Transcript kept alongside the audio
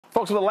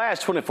Folks, for the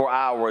last 24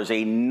 hours,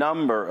 a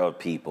number of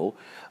people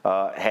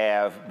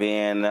have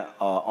been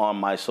on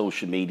my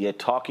social media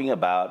talking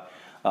about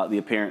the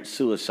apparent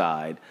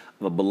suicide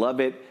of a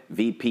beloved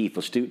VP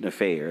for Student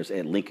Affairs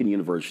at Lincoln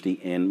University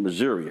in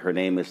Missouri. Her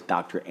name is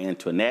Dr.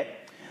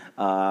 Antoinette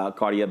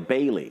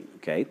Candia-Bailey.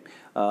 Okay,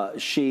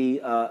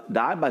 she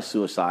died by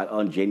suicide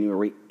on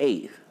January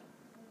 8th.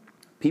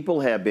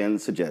 People have been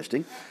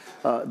suggesting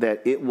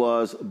that it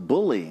was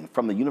bullying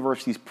from the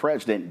university's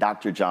president,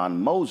 Dr. John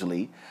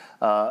Moseley,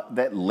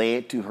 that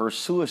led to her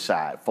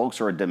suicide. Folks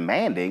are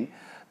demanding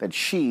that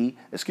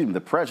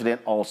the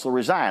president also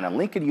resign. Now,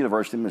 Lincoln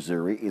University,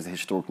 Missouri is a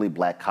historically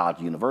black college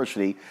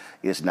university.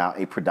 It is now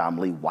a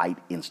predominantly white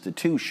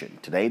institution.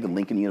 Today, the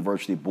Lincoln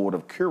University Board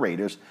of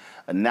Curators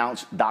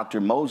announced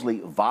Dr.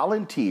 Moseley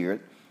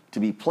volunteered to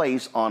be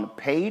placed on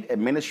paid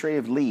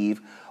administrative leave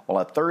while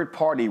a third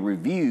party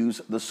reviews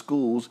the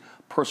school's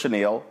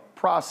personnel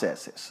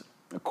processes.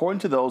 According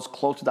to those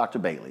close to Dr.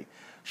 Bailey,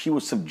 she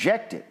was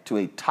subjected to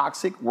a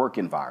toxic work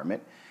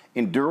environment,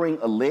 enduring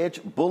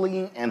alleged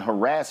bullying and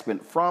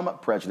harassment from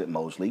President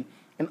Moseley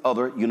and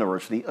other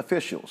university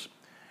officials.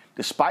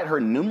 Despite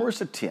her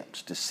numerous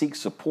attempts to seek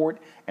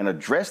support and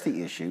address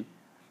the issue,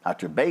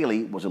 Dr.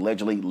 Bailey was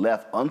allegedly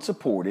left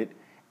unsupported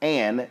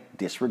and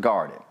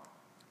disregarded.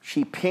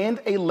 She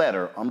penned a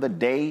letter on the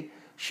day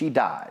she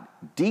died,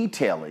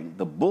 detailing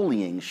the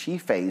bullying she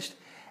faced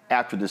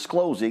after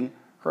disclosing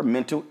her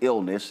mental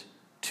illness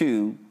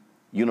to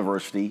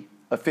university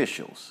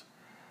officials.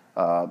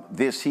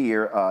 This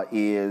here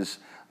is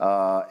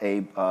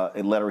a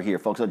letter here,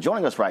 folks.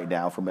 Joining us right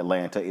now from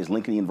Atlanta is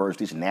Lincoln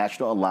University's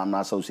National Alumni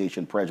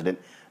Association President,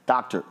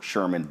 Dr.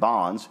 Sherman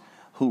Bonds,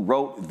 who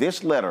wrote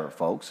this letter,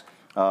 folks,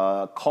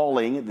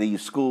 calling the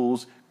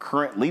school's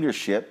current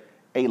leadership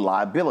a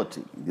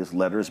liability. This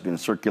letter has been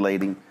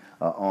circulating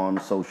on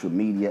social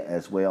media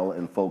as well,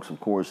 and folks, of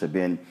course, have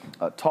been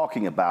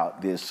talking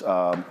about this.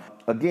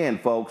 Again,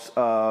 folks,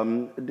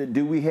 do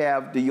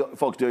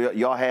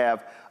y'all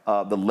have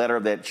the letter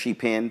that she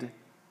penned?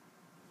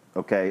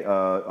 Okay,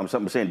 I'm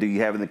saying, do you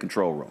have it in the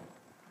control room?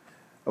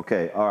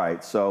 Okay, all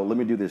right, so let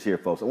me do this here,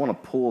 folks. I want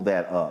to pull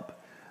that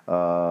up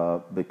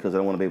because I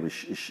want to be able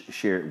to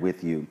share it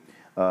with you.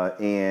 You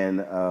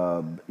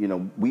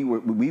know,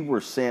 we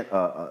were sent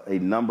a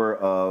number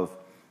of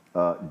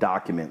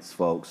documents,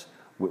 folks,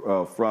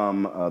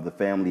 from the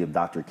family of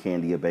Dr.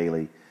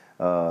 Candia-Bailey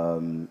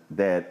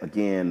that,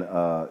 again,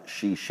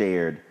 she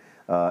shared.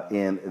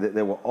 And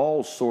there were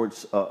all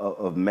sorts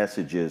of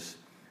messages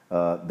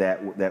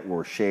that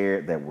were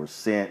shared, that were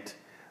sent,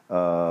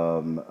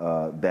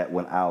 that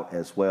went out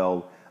as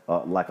well.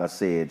 Like I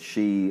said,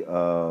 she,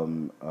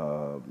 so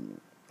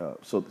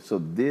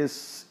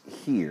this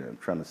here, I'm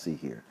trying to see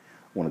here.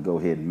 I want to go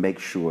ahead and make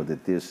sure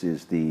that this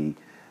is the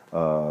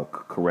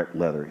correct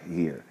letter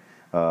here.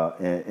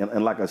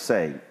 And like I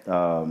say,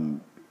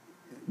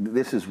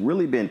 this has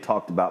really been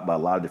talked about by a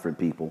lot of different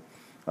people.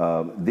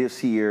 This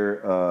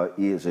here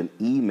is an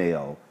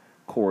email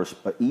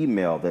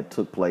that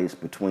took place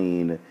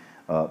between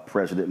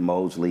President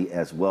Moseley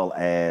as well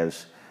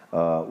as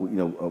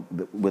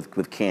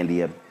with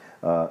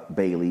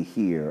Candia-Bailey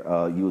here.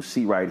 You'll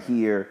see right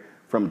here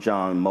from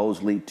John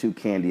Moseley to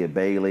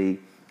Candia-Bailey. He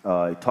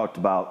talked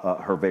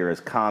about her various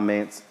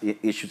comments,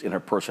 issues in her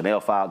personnel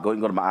file. Go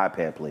to my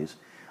iPad, please.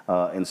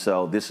 And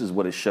so this is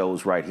what it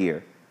shows right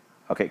here.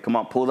 Okay, come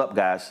on, pull it up,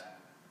 guys.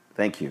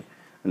 Thank you.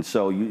 And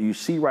so you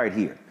see right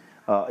here.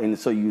 And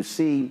so you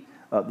see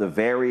the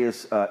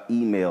various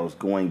emails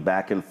going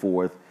back and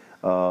forth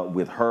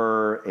with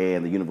her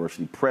and the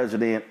university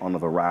president on a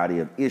variety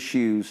of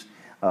issues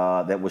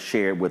that was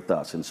shared with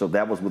us. And so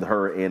that was with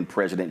her and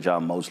President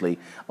John Moseley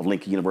of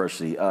Lincoln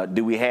University.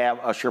 Do we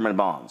have Sherman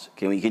Bonds?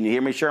 Can you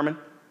hear me, Sherman?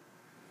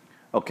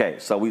 Okay,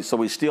 so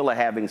we still are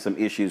having some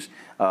issues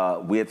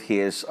with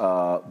his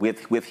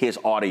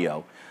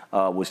audio.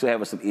 We're still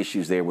having some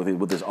issues there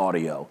with his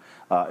audio,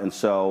 and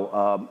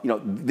so you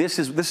know, this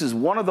is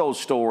one of those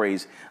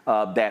stories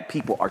that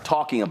people are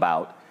talking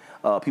about.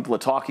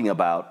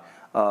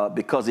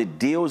 Because it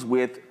deals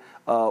with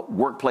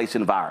workplace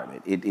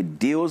environment. It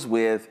deals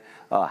with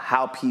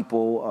how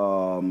people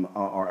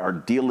are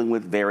dealing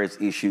with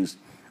various issues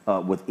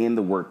within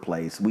the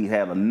workplace. We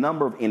have a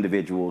number of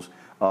individuals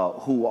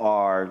who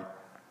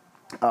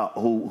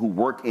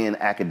work in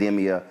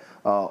academia,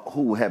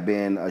 who have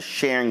been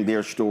sharing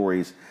their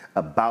stories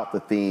about the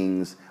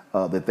things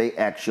that they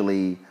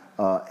actually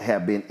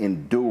have been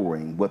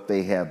enduring, what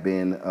they have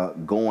been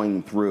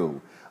going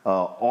through,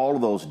 all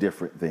of those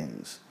different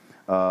things.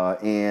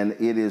 And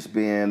it has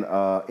been,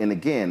 and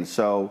again,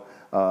 so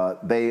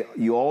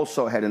you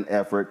also had an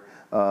effort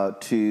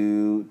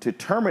to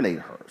terminate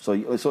her. So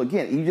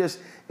again,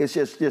 it's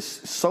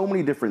just so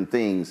many different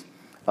things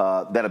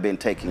that have been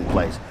taking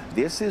place.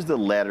 This is the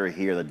letter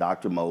here that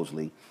Dr.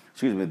 Moseley,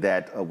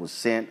 that was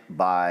sent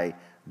by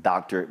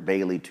Dr.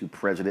 Bailey to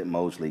President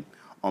Moseley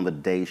on the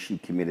day she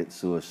committed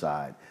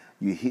suicide.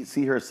 You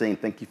see her saying,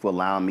 "Thank you for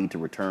allowing me to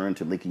return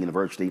to Lincoln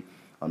University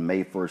on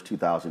May 1st,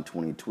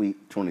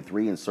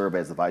 2023 and serve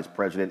as the vice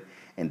president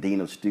and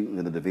Dean of Students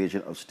in the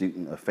Division of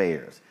Student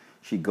Affairs.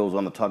 She goes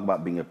on to talk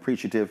about being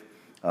appreciative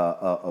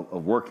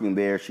of working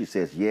there. She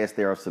says, yes,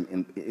 there are some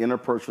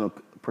interpersonal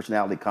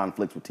personality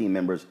conflicts with team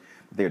members.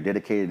 They're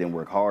dedicated and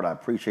work hard. I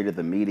appreciated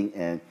the meeting,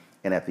 and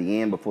at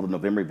the end, before the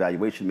November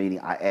evaluation meeting,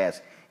 I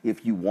asked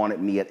if you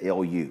wanted me at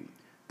LU.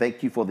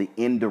 Thank you for the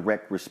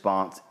indirect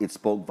response. It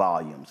spoke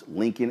volumes.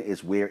 Lincoln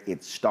is where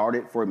it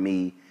started for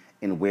me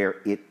and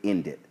where it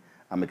ended.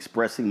 I'm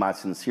expressing my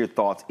sincere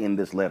thoughts in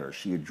this letter.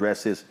 She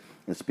addresses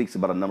and speaks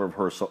about a number of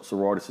her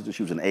sorority sisters.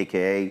 She was an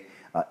AKA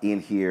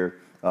in here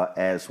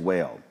as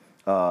well.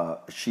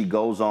 She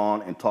goes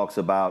on and talks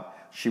about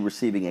she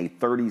receiving a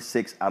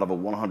 36 out of a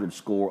 100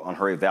 score on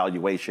her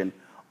evaluation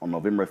on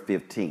November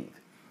 15th.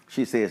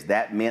 She says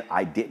that meant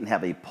I didn't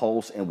have a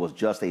pulse and was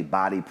just a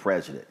body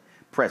present.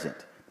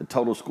 The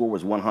total score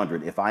was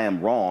 100. If I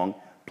am wrong,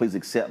 please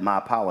accept my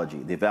apology.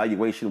 The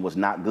evaluation was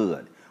not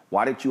good.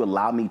 Why did you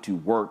allow me to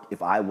work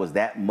if I was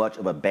that much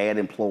of a bad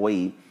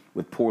employee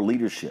with poor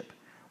leadership?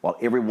 While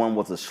everyone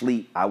was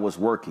asleep, I was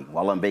working.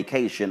 While on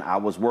vacation, I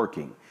was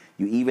working.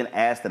 You even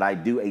asked that I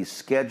do a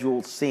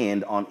scheduled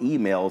send on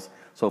emails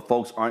so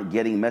folks aren't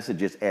getting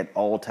messages at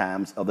all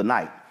times of the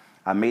night.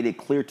 I made it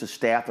clear to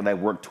staff that I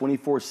work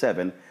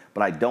 24/7,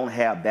 but I don't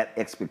have that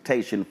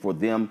expectation for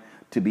them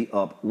to be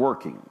up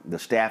working. The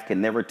staff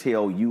can never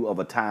tell you of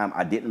a time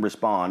I didn't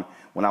respond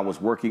when I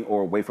was working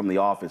or away from the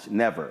office.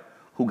 Never.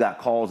 Who got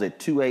calls at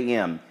 2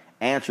 a.m.,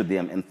 answered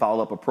them, and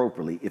followed up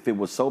appropriately. If it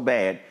was so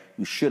bad,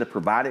 you should have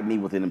provided me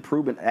with an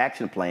improvement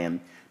action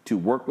plan to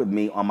work with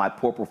me on my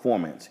poor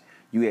performance.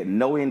 You had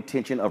no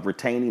intention of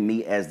retaining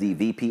me as the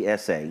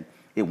VPSA.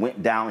 It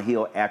went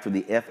downhill after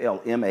the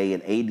FLMA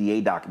and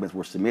ADA documents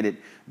were submitted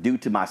due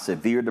to my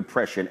severe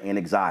depression and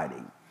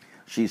anxiety.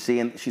 She's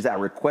I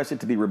requested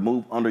to be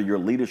removed under your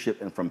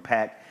leadership and from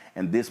PAC,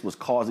 and this was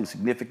causing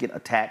significant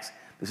attacks.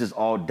 This is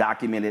all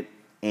documented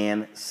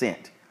and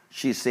sent.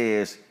 She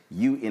says,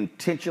 you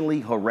intentionally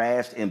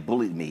harassed and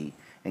bullied me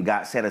and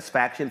got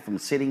satisfaction from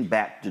sitting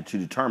back to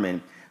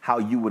determine how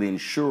you would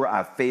ensure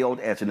I failed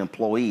as an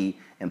employee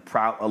and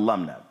proud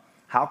alumna.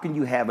 How can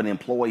you have an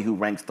employee who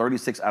ranks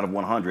 36 out of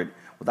 100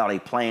 without a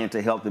plan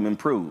to help them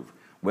improve?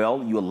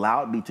 Well, you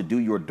allowed me to do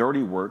your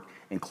dirty work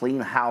and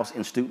clean house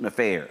in student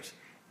affairs.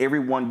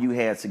 Everyone you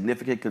had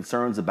significant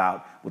concerns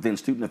about within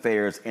student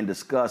affairs and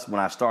discussed when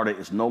I started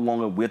is no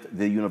longer with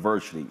the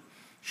university.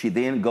 She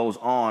then goes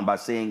on by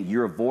saying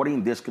you're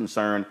avoiding this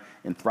concern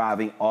and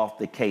thriving off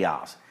the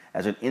chaos.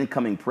 As an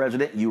incoming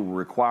president, you were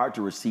required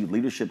to receive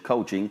leadership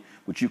coaching,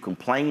 which you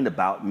complained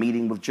about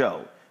meeting with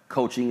Joe.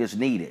 Coaching is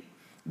needed.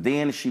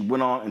 Then she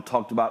went on and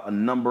talked about a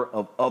number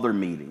of other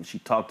meetings. She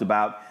talked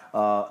about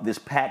this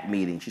PAC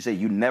meeting. She said,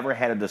 you never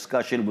had a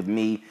discussion with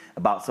me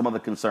about some of the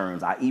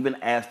concerns. I even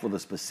asked for the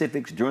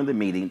specifics during the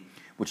meeting,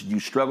 which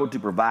you struggled to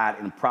provide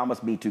and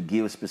promised me to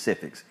give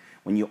specifics.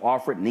 When you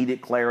offered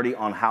needed clarity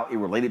on how it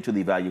related to the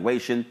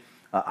evaluation,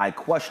 I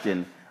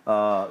questioned.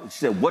 She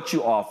said, what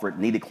you offered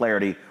needed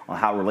clarity on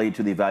how it related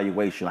to the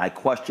evaluation. I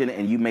questioned,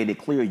 and you made it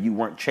clear you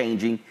weren't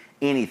changing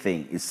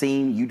anything. It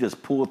seemed you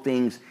just pulled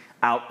things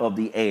out of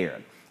the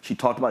air. She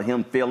talked about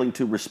him failing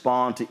to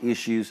respond to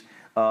issues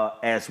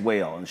as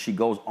well. And she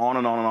goes on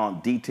and on and on,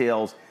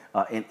 details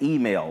an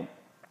email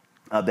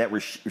that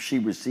she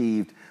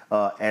received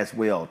as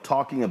well,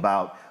 talking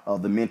about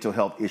the mental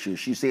health issues.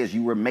 She says,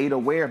 you were made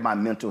aware of my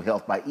mental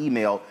health by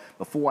email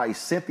before I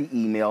sent the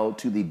email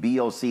to the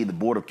BOC, the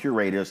Board of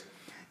Curators.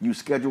 You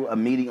scheduled a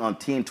meeting on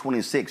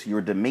 10/26.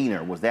 Your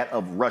demeanor was that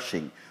of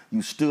rushing.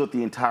 You stood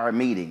the entire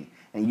meeting,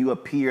 and you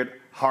appeared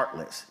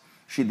heartless.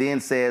 She then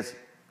says,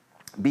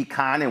 be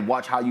kind and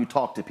watch how you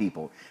talk to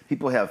people.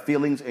 People have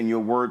feelings and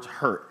your words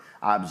hurt.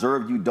 I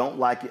observe you don't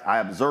like it. I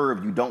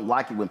observe you don't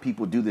like it when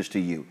people do this to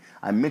you.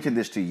 I mentioned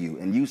this to you,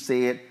 and you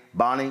said,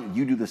 Bonnie,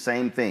 you do the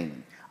same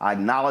thing. I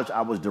acknowledge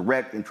I was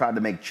direct and tried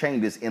to make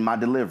changes in my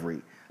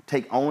delivery.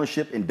 Take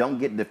ownership and don't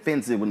get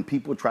defensive when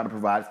people try to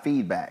provide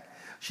feedback.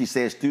 She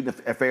says Student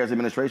Affairs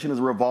Administration is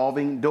a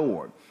revolving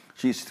door.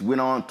 She went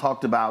on and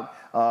talked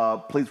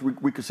about, please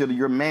reconsider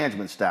your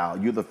management style.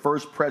 You're the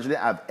first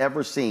president I've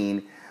ever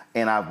seen,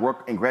 and I've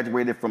worked and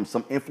graduated from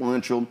some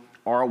influential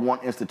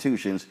R1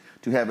 institutions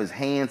to have his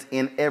hands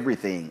in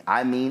everything.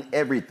 I mean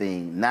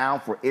everything. Now,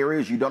 for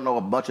areas you don't know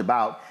much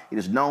about, it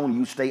is known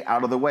you stay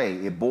out of the way.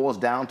 It boils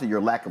down to your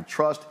lack of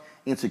trust,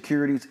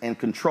 insecurities, and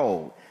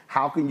control.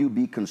 How can you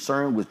be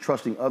concerned with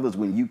trusting others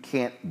when you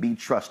can't be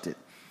trusted?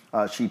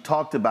 She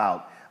talked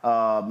about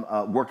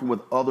working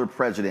with other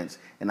presidents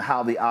and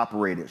how they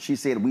operated. She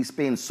said, we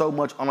spend so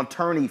much on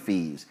attorney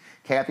fees.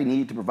 Kathy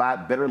needed to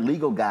provide better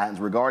legal guidance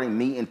regarding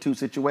me in 2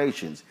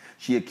 situations.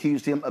 She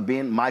accused him of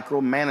being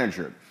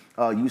micromanager.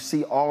 You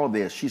see all of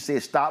this. She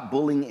said, stop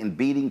bullying and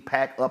beating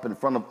PAC up in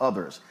front of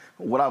others.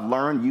 What I've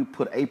learned, you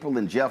put April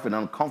and Jeff in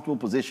uncomfortable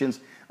positions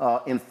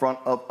in front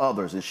of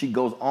others. And she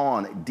goes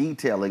on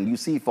detailing, you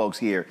see folks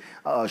here,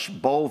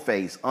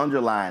 boldface,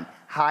 underline,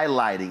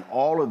 highlighting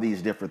all of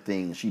these different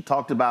things. She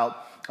talked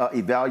about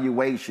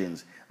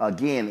evaluations.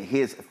 Again,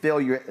 his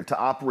failure to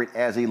operate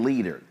as a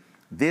leader.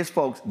 This,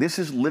 folks, this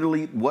is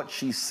literally what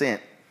she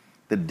sent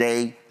the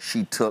day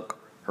she took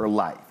her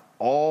life.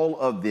 All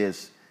of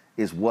this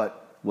is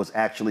what was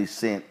actually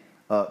sent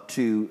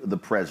to the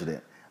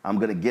president. I'm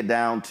going to get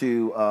down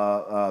to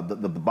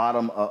the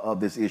bottom of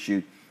this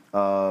issue.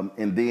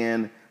 And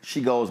then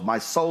she goes, my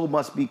soul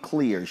must be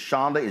clear.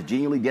 Shonda is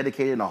genuinely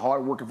dedicated and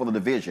hard worker for the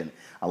division.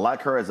 I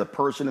like her as a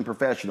person and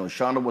professional.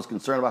 Shonda was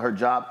concerned about her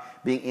job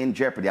being in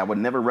jeopardy. I would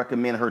never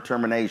recommend her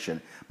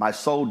termination. My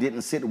soul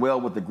didn't sit well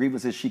with the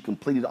grievances she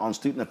completed on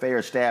student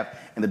affairs staff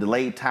and the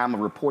delayed time of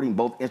reporting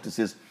both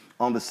instances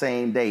on the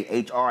same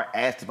day. HR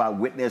asked if I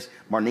witnessed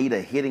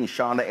Marnita hitting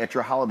Shonda at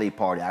your holiday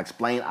party. I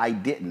explained I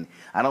didn't.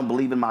 I don't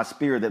believe in my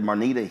spirit that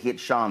Marnita hit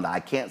Shonda. I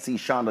can't see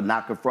Shonda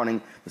not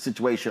confronting the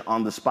situation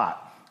on the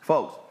spot.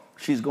 Folks,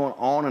 she's going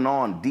on and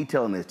on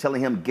detailing this,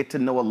 telling him get to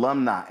know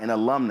alumni and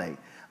alumni.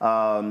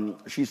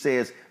 She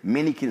says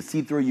many can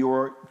see through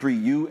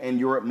you and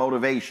your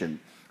motivation.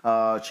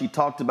 She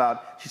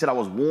said, I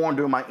was warned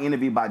during my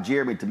interview by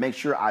Jeremy to make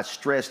sure I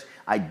stressed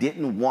I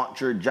didn't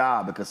want your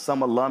job because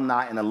some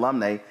alumni and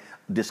alumni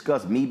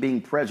discussed me being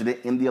president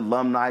in the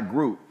alumni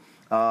group.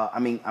 I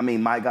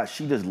mean, my God,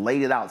 she just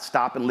laid it out.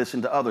 Stop and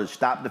listen to others.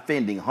 Stop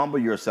defending. Humble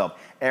yourself.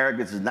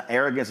 Arrogance is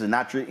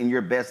not in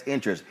your best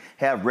interest.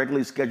 Have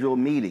regularly scheduled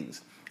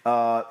meetings.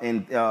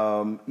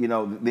 Then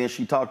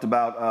she talked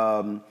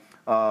about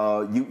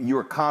you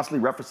are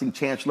constantly referencing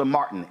Chancellor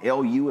Martin.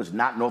 LU is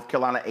not North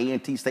Carolina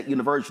A&T State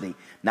University.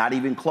 Not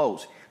even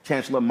close.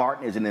 Chancellor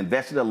Martin is an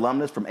invested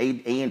alumnus from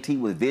A&T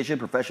with vision,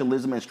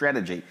 professionalism, and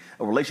strategy,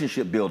 a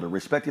relationship builder,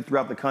 respected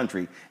throughout the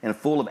country, and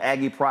full of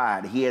Aggie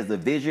pride. He has the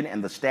vision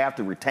and the staff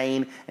to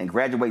retain and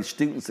graduate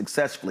students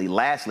successfully.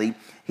 Lastly,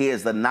 he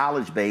has the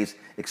knowledge base,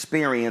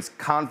 experience,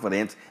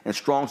 confidence, and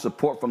strong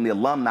support from the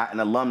alumni and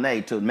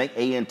alumnae to make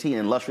A&T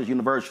an illustrious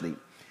university.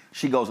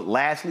 She goes,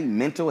 lastly,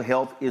 mental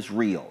health is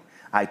real.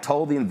 I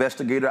told the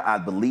investigator I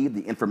believed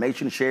the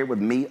information shared with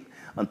me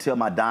until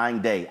my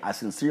dying day. I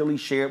sincerely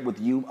shared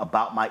with you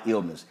about my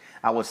illness.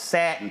 I was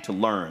saddened to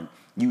learn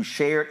you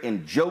shared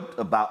and joked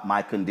about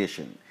my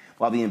condition.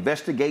 While the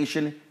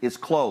investigation is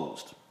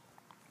closed,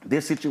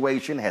 this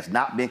situation has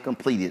not been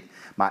completed.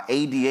 My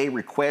ADA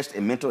request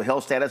and mental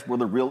health status were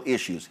the real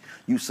issues.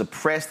 You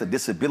suppressed the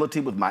disability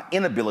with my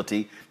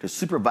inability to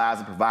supervise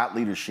and provide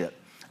leadership.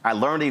 I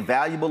learned a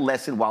valuable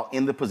lesson while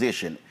in the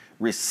position.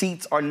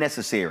 Receipts are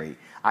necessary.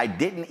 I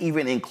didn't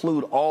even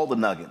include all the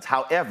nuggets.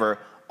 However,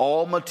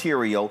 all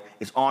material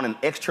is on an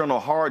external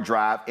hard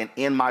drive and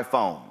in my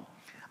phone.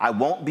 I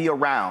won't be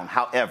around.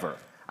 However,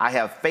 I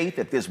have faith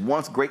that this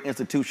once great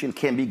institution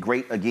can be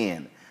great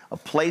again, a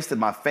place that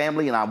my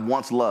family and I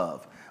once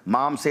loved.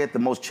 Mom said the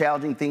most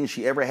challenging thing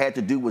she ever had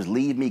to do was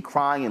leave me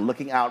crying and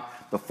looking out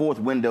the fourth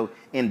window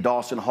in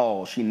Dawson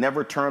Hall. She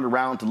never turned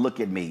around to look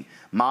at me.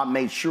 Mom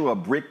made sure a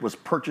brick was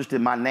purchased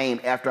in my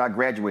name after I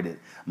graduated.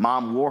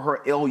 Mom wore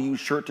her LU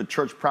shirt to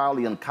church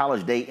proudly on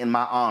college day in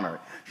my honor.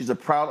 She's a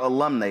proud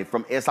alumna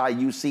from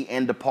SIUC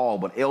and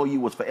DePaul, but LU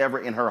was forever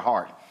in her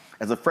heart.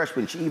 As a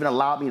freshman, she even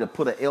allowed me to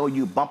put a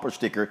LU bumper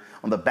sticker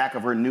on the back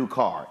of her new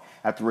car.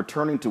 After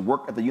returning to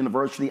work at the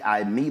university, I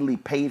immediately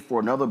paid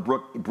for another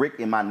brick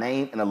in my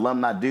name and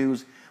alumni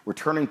dues.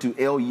 Returning to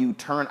LU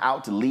turned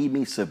out to leave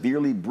me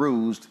severely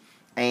bruised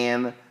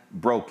and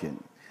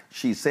broken.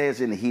 She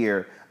says in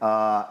here,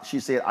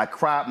 she said, I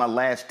cried my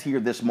last tear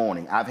this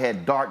morning. I've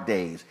had dark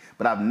days,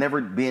 but I've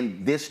never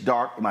been this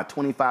dark in my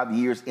 25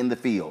 years in the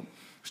field.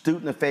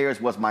 Student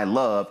affairs was my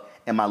love,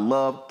 and my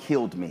love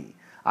killed me.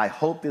 I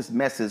hope this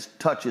message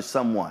touches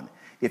someone.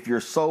 If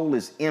your soul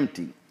is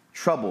empty,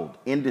 troubled,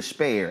 in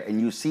despair, and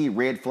you see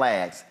red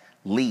flags,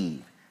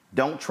 leave.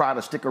 Don't try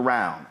to stick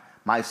around.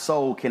 My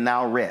soul can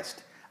now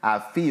rest. I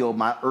feel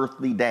my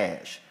earthly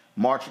dash.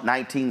 March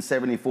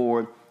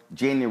 1974,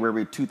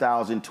 January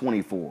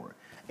 2024.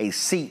 A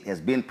seat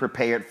has been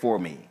prepared for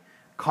me.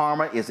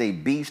 Karma is a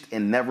beast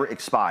and never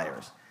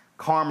expires.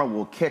 Karma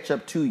will catch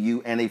up to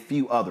you and a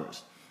few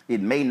others.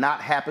 It may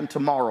not happen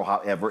tomorrow,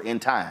 however, in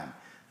time.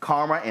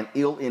 Karma and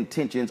ill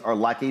intentions are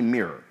like a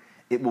mirror.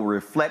 It will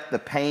reflect the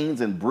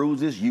pains and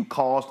bruises you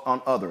caused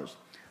on others.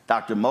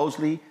 Dr.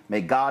 Moseley, may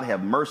God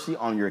have mercy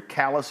on your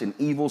callous and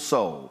evil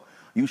soul.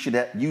 You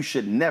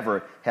should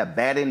never have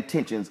bad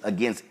intentions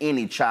against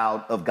any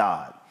child of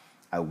God.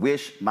 I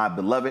wish my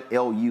beloved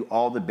LU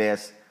all the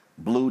best.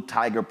 Blue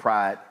Tiger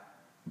Pride,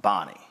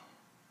 Bonnie.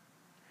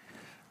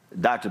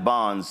 Dr.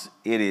 Bonds,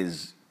 it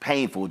is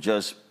painful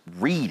just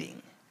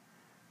reading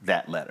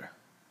that letter.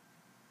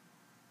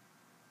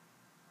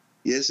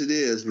 Yes, it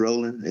is,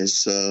 Roland.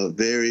 It's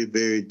very,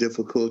 very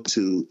difficult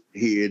to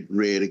hear it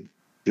read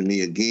to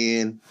me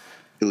again.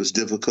 It was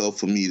difficult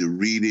for me to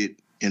read it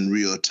in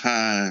real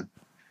time.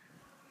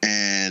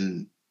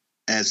 And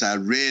as I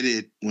read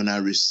it, when I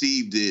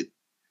received it,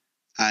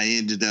 I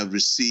ended up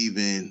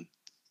receiving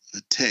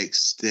a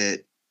text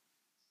that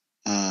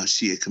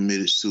she had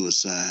committed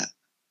suicide.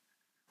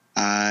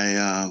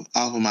 I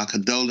offer my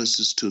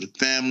condolences to the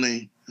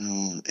family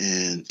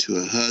and to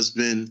her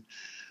husband.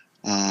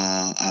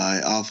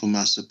 I offer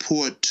my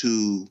support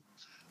to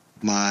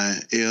my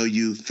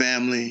LU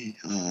family.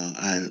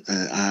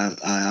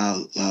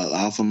 I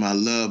offer my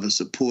love and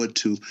support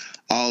to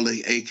all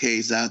the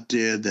AKs out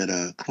there that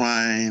are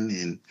crying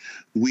and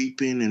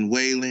weeping and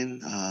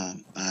wailing.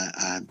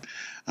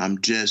 I'm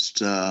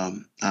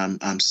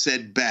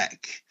set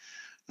back.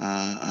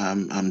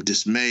 I'm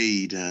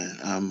dismayed.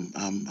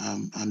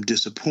 I'm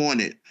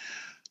disappointed.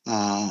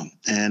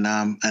 And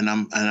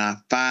I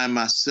find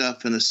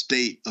myself in a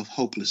state of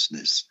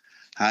hopelessness.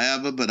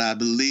 However, but I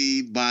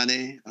believe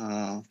Bonnie,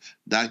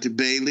 Dr.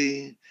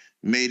 Bailey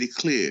made it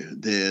clear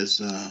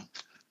there's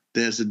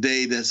a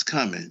day that's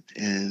coming,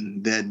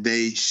 and that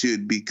day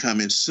should be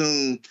coming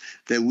soon,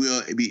 that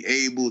we'll be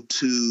able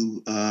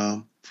to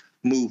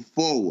move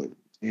forward,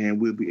 and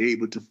we'll be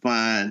able to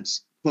find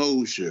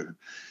closure,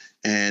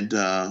 and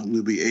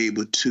we'll be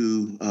able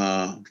to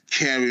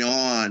carry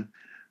on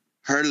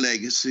her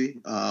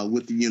legacy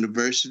with the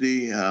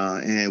university,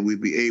 and we'll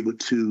be able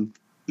to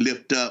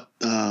lift up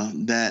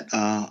that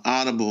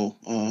honorable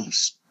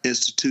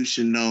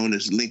institution known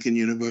as Lincoln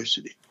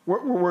University.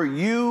 Were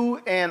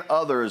you and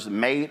others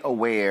made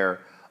aware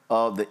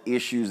of the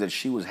issues that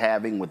she was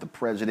having with the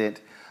president?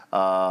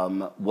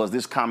 Was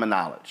this common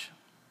knowledge?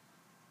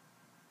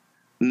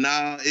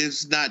 No,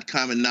 it's not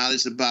common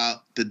knowledge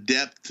about the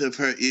depth of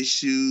her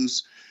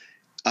issues.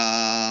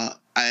 I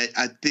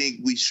think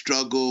we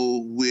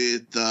struggle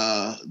with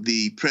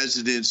the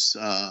president's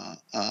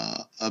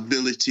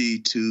ability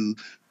to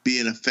be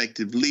an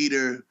effective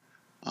leader.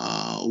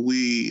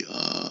 We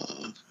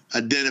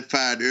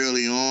identified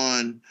early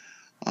on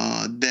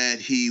that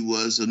he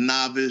was a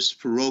novice,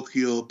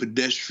 parochial,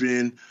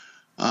 pedestrian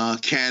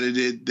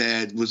candidate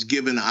that was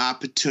given an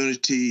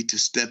opportunity to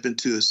step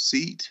into a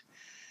seat.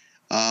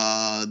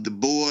 The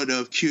board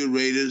of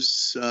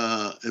curators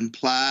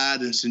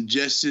implied and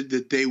suggested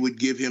that they would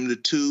give him the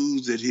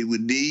tools that he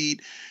would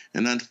need.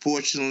 And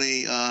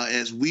unfortunately,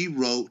 as we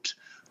wrote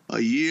a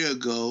year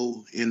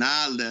ago in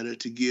our letter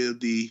to give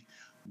the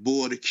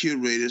board of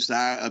curators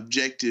our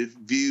objective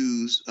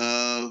views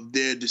of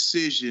their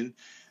decision,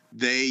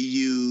 they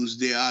used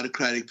their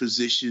autocratic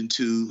position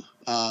to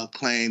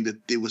claim that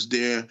it was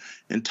their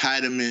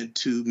entitlement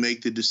to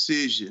make the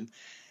decision.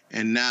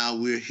 And now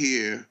we're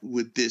here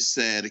with this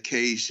sad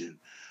occasion.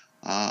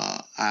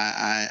 I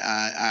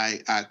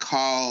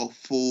call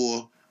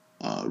for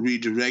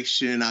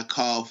redirection. I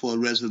call for a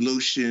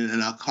resolution,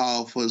 and I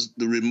call for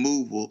the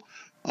removal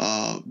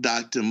of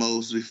Dr.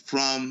 Moseley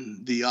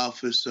from the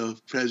office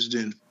of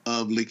president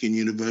of Lincoln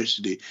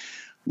University.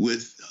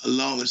 As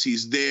long as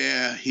he's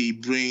there, he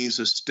brings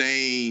a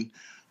stain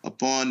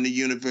upon the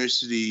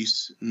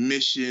university's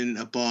mission,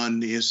 upon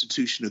the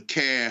institutional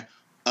care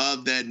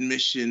of that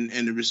mission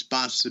and the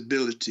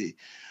responsibility.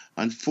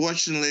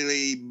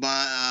 Unfortunately,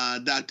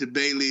 Dr.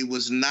 Bailey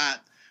was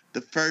not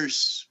the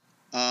first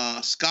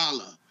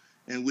scholar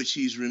in which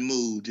he's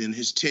removed. In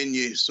his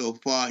tenure so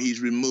far,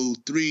 he's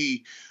removed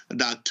 3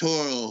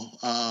 doctoral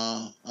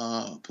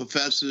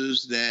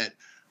professors that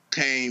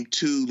came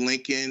to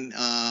Lincoln,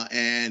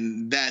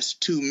 and that's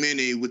too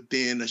many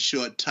within a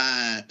short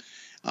time.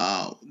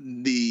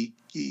 The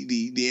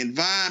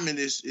environment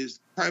is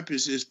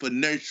purpose is for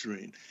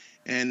nurturing.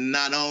 And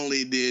not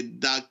only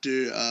did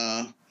Dr.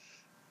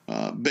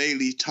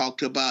 Bailey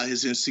talk about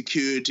his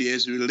insecurity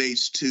as it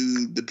relates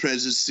to the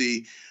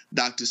presidency,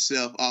 Dr.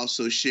 Self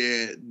also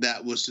shared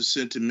that was the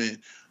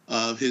sentiment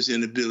of his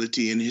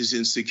inability and his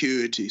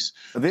insecurities.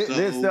 Sherman,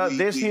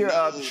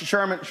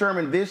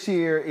 this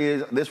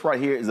right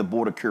here is the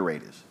board of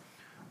curators.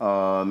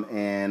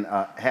 And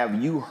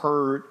have you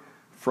heard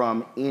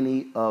from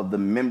any of the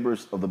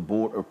members of the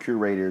board of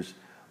curators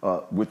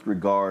with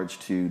regards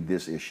to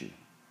this issue?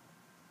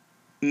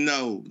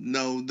 No.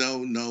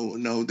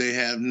 They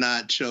have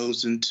not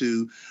chosen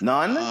to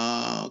come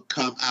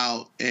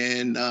out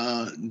and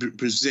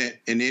present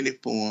in any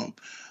form.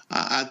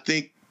 I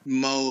think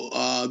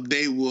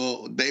they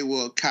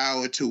will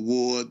cower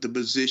toward the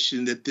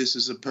position that this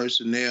is a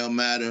personnel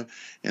matter,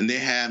 and they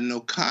have no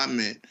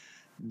comment.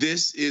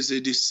 This is a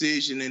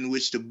decision in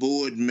which the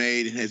board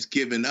made and has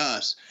given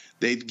us.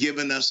 They've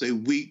given us a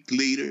weak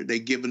leader.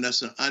 They've given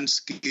us an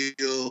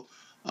unskilled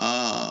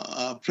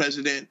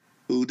president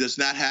who does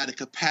not have the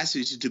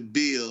capacity to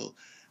build.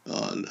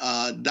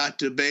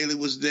 Dr. Bailey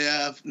was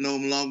there no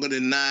longer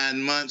than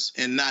 9 months,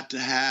 and not to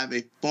have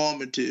a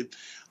formative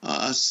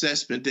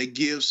assessment that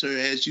gives her,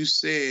 as you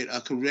said,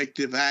 a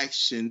corrective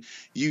action.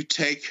 You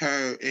take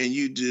her and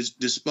you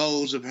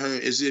dispose of her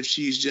as if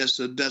she's just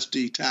a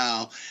dusty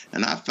towel.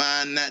 And I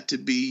find that to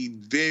be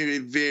very,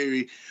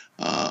 very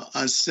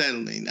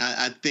unsettling.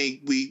 I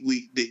think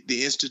the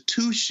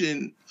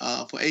institution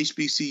for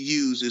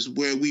HBCUs is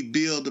where we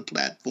build a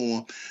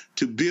platform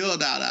to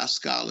build out our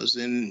scholars.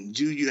 And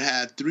you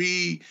have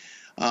 3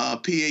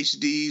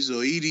 PhDs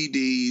or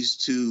EDDs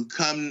to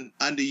come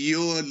under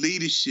your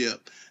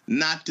leadership,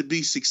 not to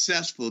be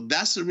successful.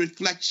 That's a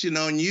reflection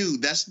on you.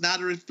 That's not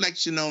a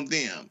reflection on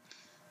them.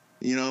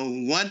 You know,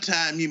 one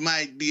time you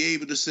might be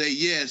able to say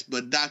yes,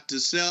 but Dr.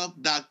 Self,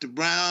 Dr.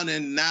 Brown,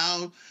 and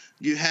now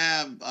you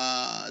have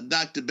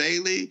Dr.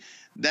 Bailey.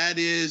 That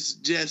is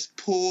just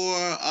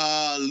poor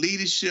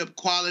leadership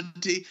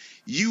quality.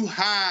 You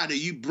hired her,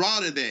 you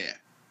brought her there,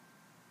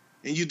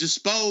 and you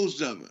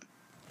disposed of her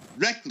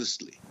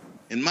recklessly,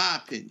 in my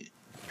opinion.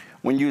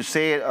 When you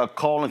said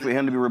calling for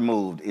him to be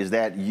removed, is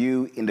that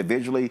you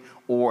individually,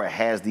 or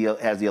has the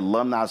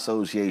Alumni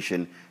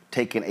Association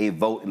taken a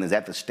vote, and is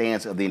that the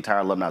stance of the entire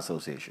Alumni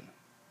Association?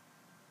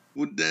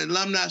 With the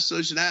Alumni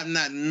Association, I have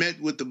not met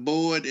with the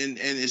board and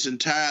its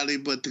entirely,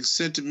 but the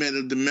sentiment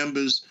of the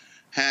members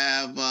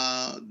have,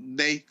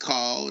 they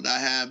called. I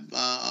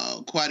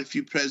have quite a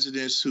few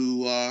presidents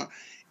who are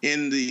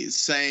in the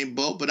same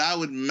boat, but I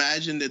would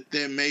imagine that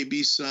there may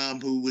be some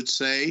who would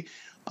say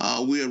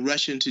we are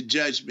rushing to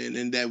judgment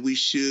and that we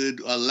should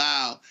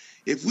allow.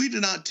 If we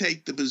do not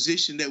take the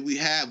position that we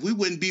have, we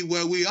wouldn't be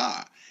where we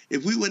are.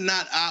 If we would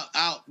not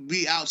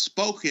be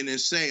outspoken and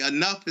say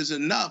enough is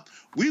enough,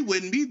 we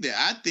wouldn't be there.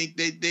 I think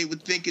they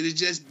would think it is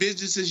just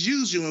business as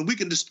usual, and we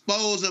can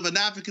dispose of an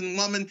African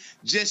woman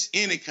just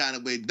any kind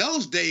of way.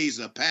 Those days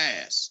are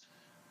past.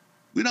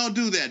 We don't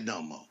do that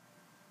no more.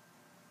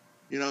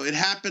 You know, it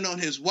happened on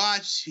his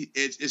watch.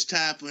 It's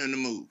time for him to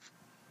move.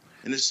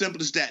 And as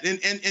simple as that.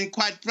 And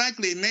quite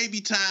frankly, it may be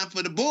time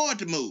for the board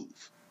to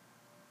move,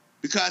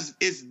 because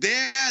it's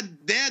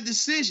their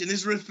decision.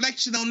 It's a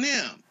reflection on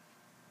them.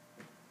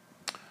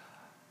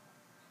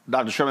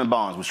 Dr. Sherman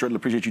Bonds, we certainly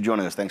appreciate you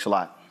joining us. Thanks a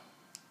lot.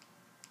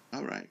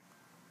 All right.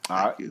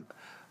 Thank you.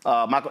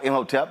 Michael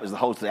Imhotep is the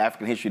host of the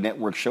African History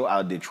Network show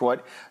out of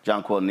Detroit.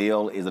 John Quill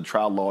Neal is a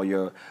trial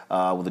lawyer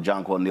with the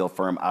John Quill Neal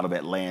firm out of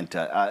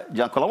Atlanta.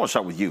 John Quill, I want to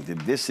start with you.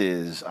 This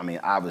is,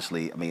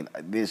 obviously,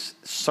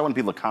 so many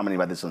people are commenting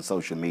about this on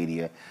social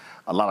media.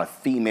 A lot of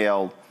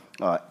female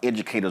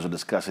educators are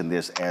discussing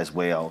this as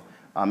well.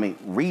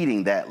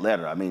 Reading that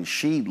letter,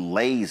 she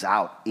lays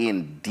out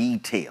in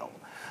detail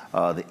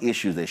the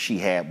issues that she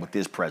had with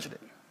this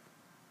president.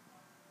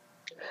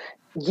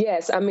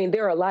 Yes,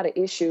 there are a lot of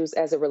issues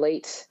as it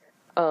relates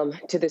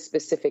to this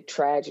specific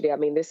tragedy.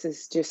 This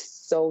is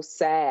just so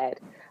sad.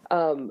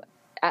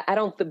 I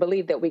don't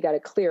believe that we got a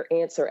clear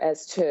answer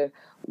as to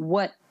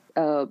what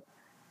the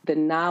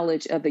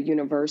knowledge of the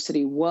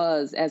university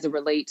was as it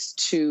relates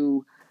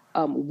to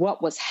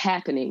what was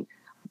happening,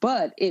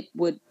 but it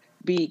would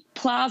be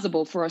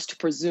plausible for us to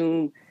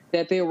presume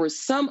that there were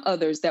some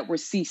others that were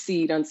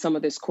CC'd on some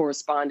of this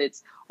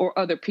correspondence, or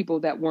other people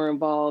that were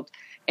involved.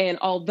 And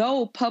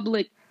although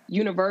public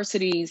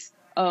universities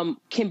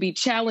can be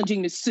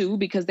challenging to sue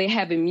because they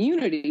have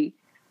immunity,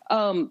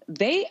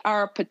 they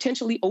are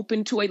potentially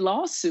open to a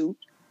lawsuit,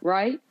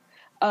 right?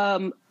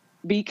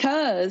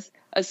 Because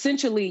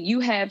essentially you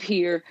have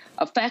here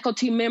a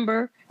faculty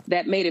member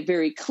that made it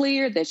very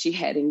clear that she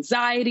had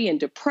anxiety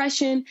and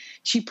depression.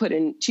 She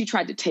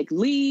tried to take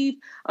leave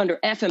under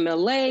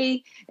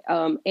FMLA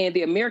and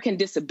the American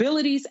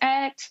Disabilities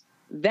Act.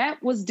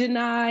 That was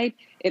denied.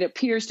 It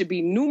appears to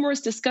be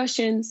numerous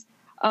discussions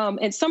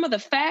and some of the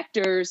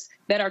factors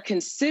that are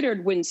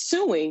considered when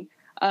suing,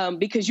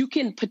 because you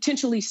can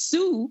potentially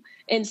sue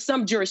in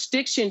some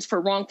jurisdictions for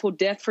wrongful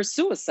death for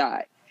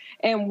suicide.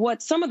 And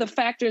what some of the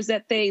factors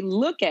that they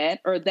look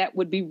at, or that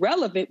would be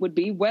relevant, would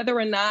be whether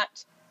or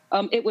not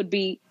it would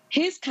be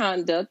his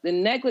conduct, the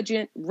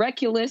negligent,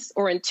 reckless,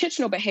 or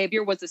intentional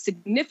behavior was a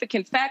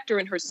significant factor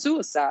in her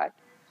suicide,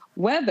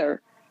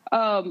 whether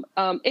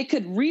it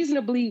could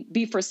reasonably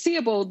be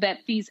foreseeable that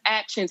his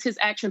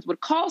actions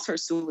would cause her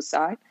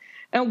suicide,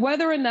 and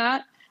whether or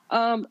not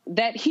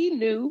that he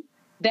knew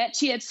that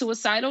she had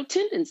suicidal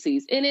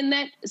tendencies. And in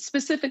that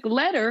specific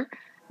letter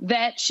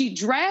that she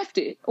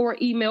drafted, or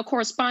email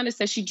correspondence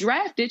that she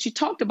drafted, she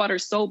talked about her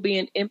soul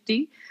being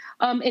empty,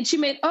 and she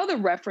made other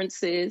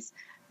references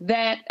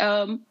that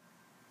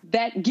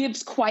that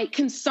gives quite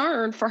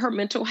concern for her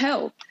mental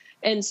health.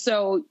 And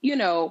so,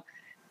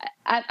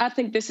 I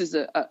think this is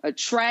a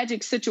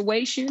tragic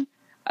situation,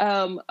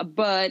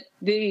 but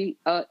the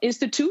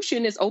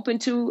institution is open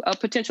to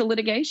potential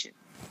litigation.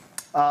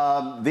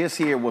 This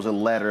here was a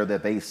letter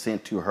that they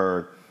sent to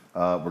her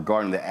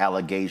regarding the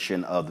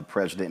allegation of the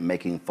president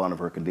making fun of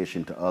her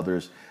condition to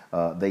others.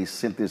 They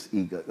sent this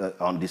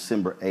on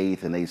December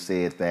 8th, and they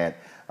said that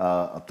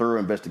a thorough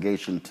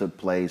investigation took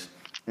place,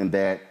 and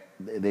that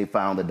they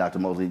found that Dr.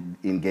 Moseley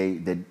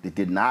engaged, that they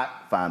did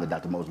not find that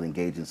Dr. Moseley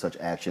engaged in such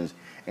actions,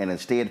 and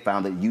instead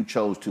found that you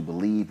chose to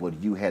believe what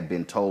you had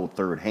been told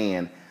third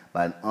hand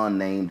by an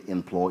unnamed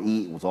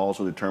employee. It was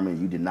also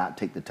determined you did not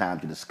take the time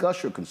to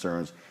discuss your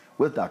concerns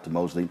with Dr.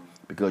 Moseley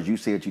because you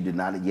said you did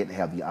not yet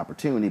have the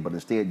opportunity, but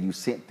instead you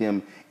sent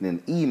them in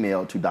an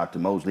email to Dr.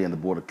 Moseley and the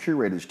Board of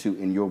Curators to,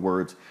 in your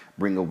words,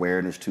 bring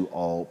awareness to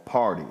all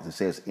parties. It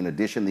says, in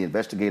addition, the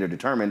investigator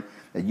determined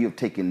that you have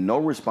taken no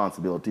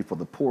responsibility for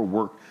the poor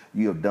work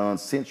you have done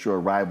since your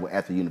arrival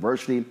at the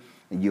university,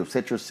 and you have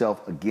set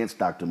yourself against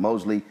Dr.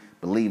 Moseley,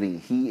 believing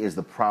he is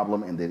the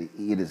problem and that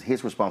it is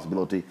his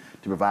responsibility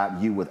to provide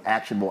you with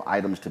actionable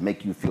items to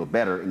make you feel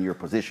better in your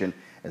position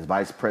as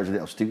Vice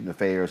President of Student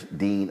Affairs,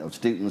 Dean of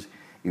Students.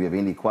 If you have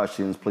any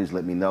questions, please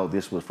let me know.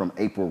 This was from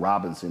April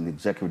Robinson, the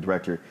Executive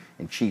Director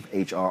and Chief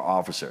HR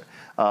Officer.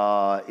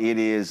 It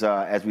is,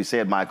 as we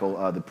said,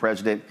 Michael, the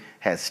President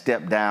has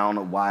stepped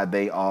down while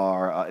they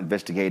are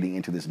investigating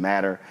into this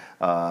matter,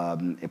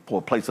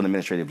 placed on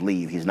administrative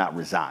leave. He's not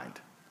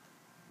resigned.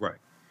 Right.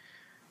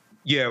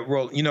 Yeah,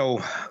 well, you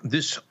know,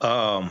 this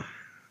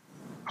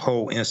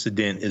whole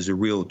incident is a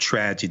real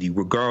tragedy,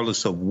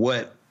 regardless of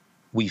what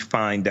we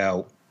find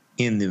out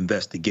in the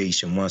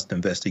investigation once the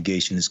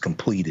investigation is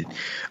completed.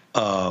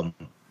 I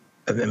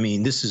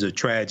mean, this is a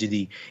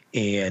tragedy,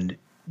 and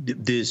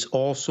this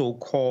also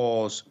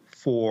calls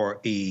for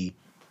a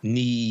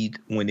need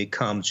when it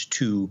comes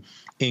to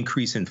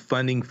increase in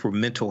funding for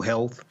mental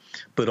health,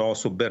 but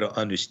also better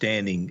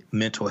understanding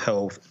mental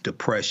health,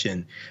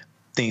 depression,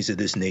 things of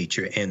this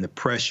nature, and the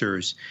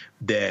pressures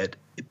that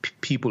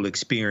people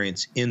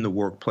experience in the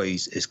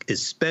workplace,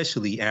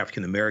 especially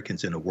African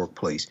Americans in the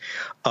workplace.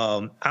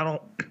 I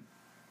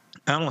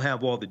don't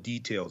have all the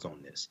details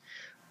on this,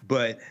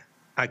 but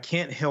I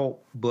can't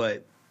help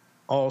but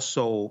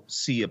also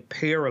see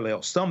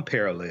some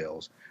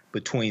parallels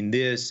between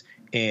this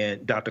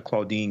and Dr.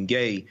 Claudine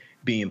Gay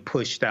being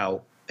pushed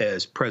out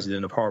as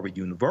president of Harvard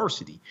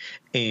University.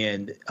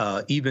 And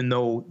even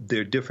though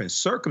there are different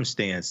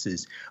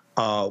circumstances,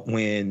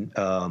 when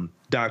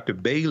Dr.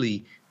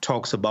 Bailey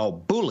talks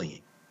about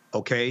bullying,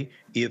 okay,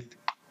 if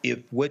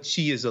what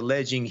she is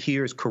alleging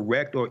here is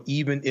correct, or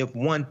even if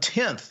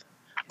 1/10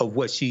 of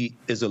what she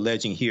is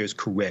alleging here is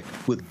correct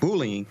with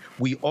bullying,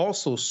 we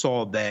also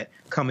saw that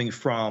coming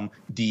from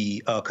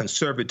the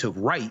conservative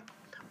right,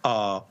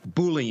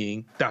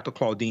 bullying Dr.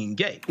 Claudine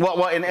Gay.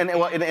 Well,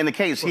 in the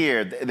case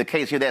here,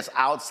 that's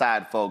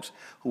outside folks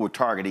who were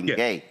targeting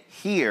Gay.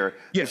 Here,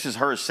 this is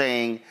her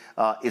saying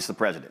it's the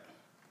president.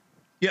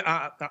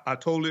 Yeah, I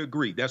totally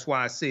agree. That's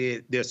why I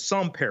said there's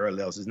some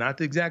parallels. It's not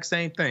the exact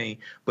same thing,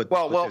 but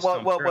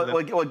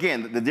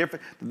again, the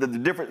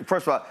different.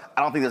 First of all,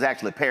 I don't think there's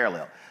actually a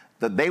parallel.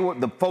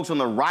 The folks on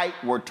the right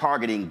were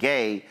targeting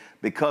Gay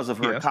because of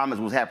her comments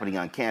what was happening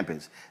on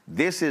campus.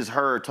 This is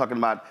her talking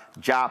about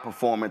job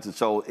performance, and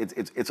so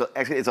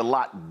it's a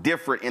lot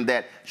different in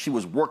that she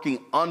was working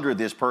under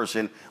this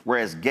person,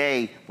 whereas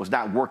Gay was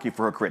not working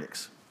for her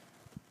critics.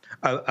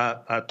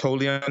 I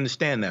totally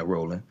understand that,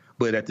 Roland,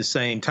 but at the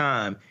same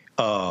time,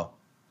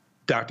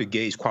 Dr.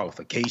 Gay's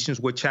qualifications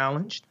were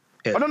challenged.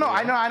 Oh no,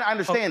 I know, I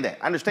understand that.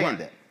 I understand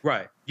that.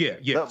 Right.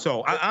 Yeah.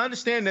 So I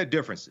understand their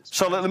differences.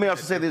 So let me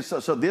also say this.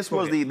 So this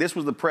was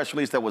the press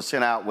release that was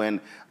sent out when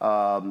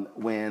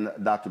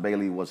Dr.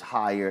 Bailey was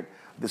hired.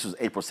 This was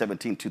April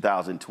 17,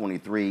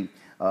 2023.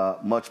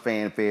 Much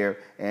fanfare,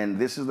 and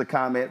this is the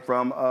comment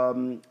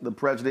from the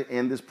president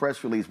in this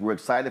press release. We're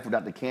excited for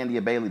Dr.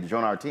 Candia-Bailey to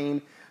join our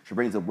team. She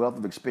brings a wealth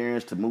of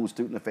experience to move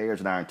student affairs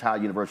and our entire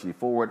university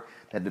forward.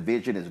 That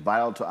division is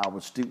vital to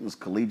our students'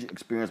 collegiate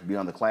experience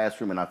beyond the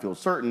classroom, and I feel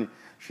certain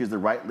she's the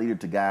right leader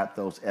to guide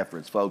those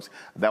efforts. Folks,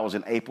 that was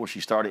in April. She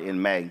started in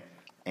May,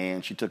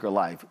 and she took her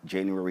life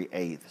January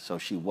 8th, so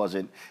she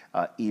wasn't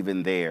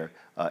even there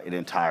an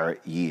entire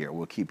year.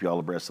 We'll keep you all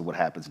abreast of what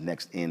happens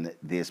next in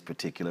this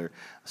particular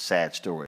sad story.